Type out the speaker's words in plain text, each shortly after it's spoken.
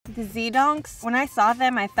The Zedonks, when I saw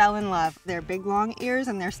them, I fell in love. Their big long ears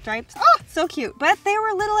and their stripes, oh, so cute. But they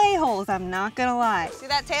were little a-holes, I'm not gonna lie. See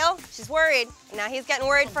that tail? She's worried. Now he's getting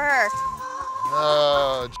worried for her.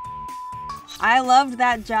 I loved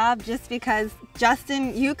that job just because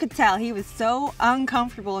Justin, you could tell he was so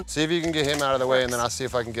uncomfortable. See if you can get him out of the way, and then I'll see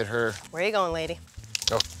if I can get her. Where are you going, lady?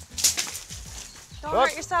 Go. Don't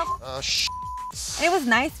hurt yourself. It was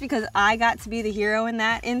nice because I got to be the hero in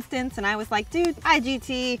that instance, and I was like, dude,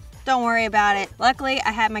 IGT, don't worry about it. Luckily,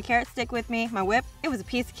 I had my carrot stick with me, my whip. It was a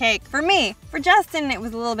piece of cake. For me, for Justin, it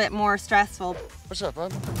was a little bit more stressful. What's up,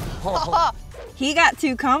 bud? He got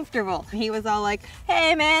too comfortable. He was all like,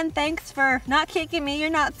 hey man, thanks for not kicking me, you're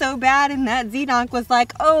not so bad. And that Zedonk was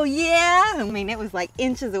like, oh yeah. I mean, it was like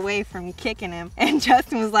inches away from kicking him. And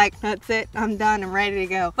Justin was like, that's it, I'm done, I'm ready to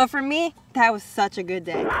go. But for me, that was such a good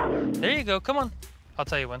day. There you go, come on. I'll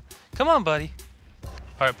tell you when. Come on, buddy.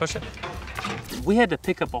 All right, push it. We had to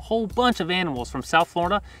pick up a whole bunch of animals from South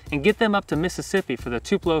Florida and get them up to Mississippi for the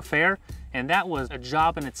Tupelo Fair. And that was a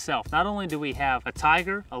job in itself. Not only do we have a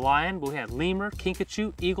tiger, a lion, but we had lemur,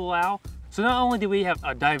 kinkajou, eagle owl. So not only do we have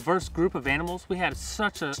a diverse group of animals, we had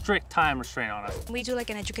such a strict time restraint on us. We do like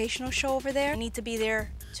an educational show over there. We need to be there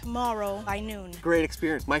tomorrow by noon. Great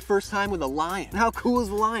experience. My first time with a lion. How cool is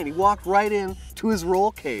the lion? He walked right in to his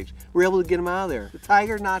roll cage. We were able to get him out of there. The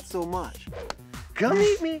tiger, not so much. Come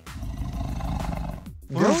eat me.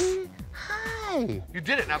 Brody? Hi. You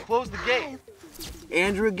did it, now close the gate.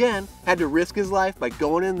 Andrew again had to risk his life by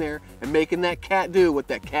going in there and making that cat do what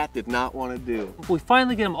that cat did not want to do. We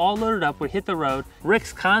finally get them all loaded up, we hit the road.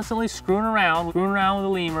 Rick's constantly screwing around with the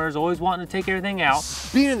lemurs, always wanting to take everything out.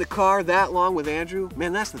 Being in the car that long with Andrew,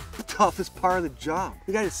 man, that's the toughest part of the job.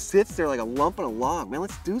 The guy just sits there like a lump on a log. Man,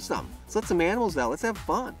 let's do something. Let's let some animals out. Let's have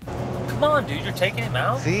fun. Come on, dude, you're taking him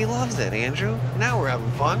out? See, he loves it, Andrew. Now we're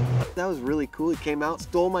having fun. That was really cool. He came out,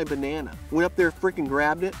 stole my banana. Went up there, freaking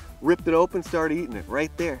grabbed it, ripped it open, started eating it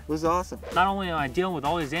right there. It was awesome. Not only am I dealing with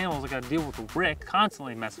all these animals, I gotta deal with Rick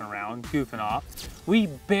constantly messing around, goofing off. We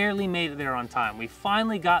barely made it there on time. We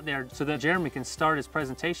finally got there so that Jeremy can start his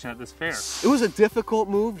presentation at this fair. It was a difficult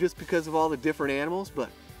move just because of all the different animals, but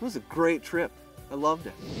it was a great trip. I loved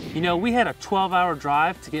it. You know, we had a 12-hour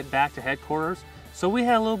drive to get back to headquarters, so we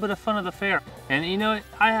had a little bit of fun at the fair. And you know,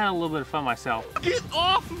 I had a little bit of fun myself. Get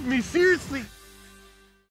off of me, seriously.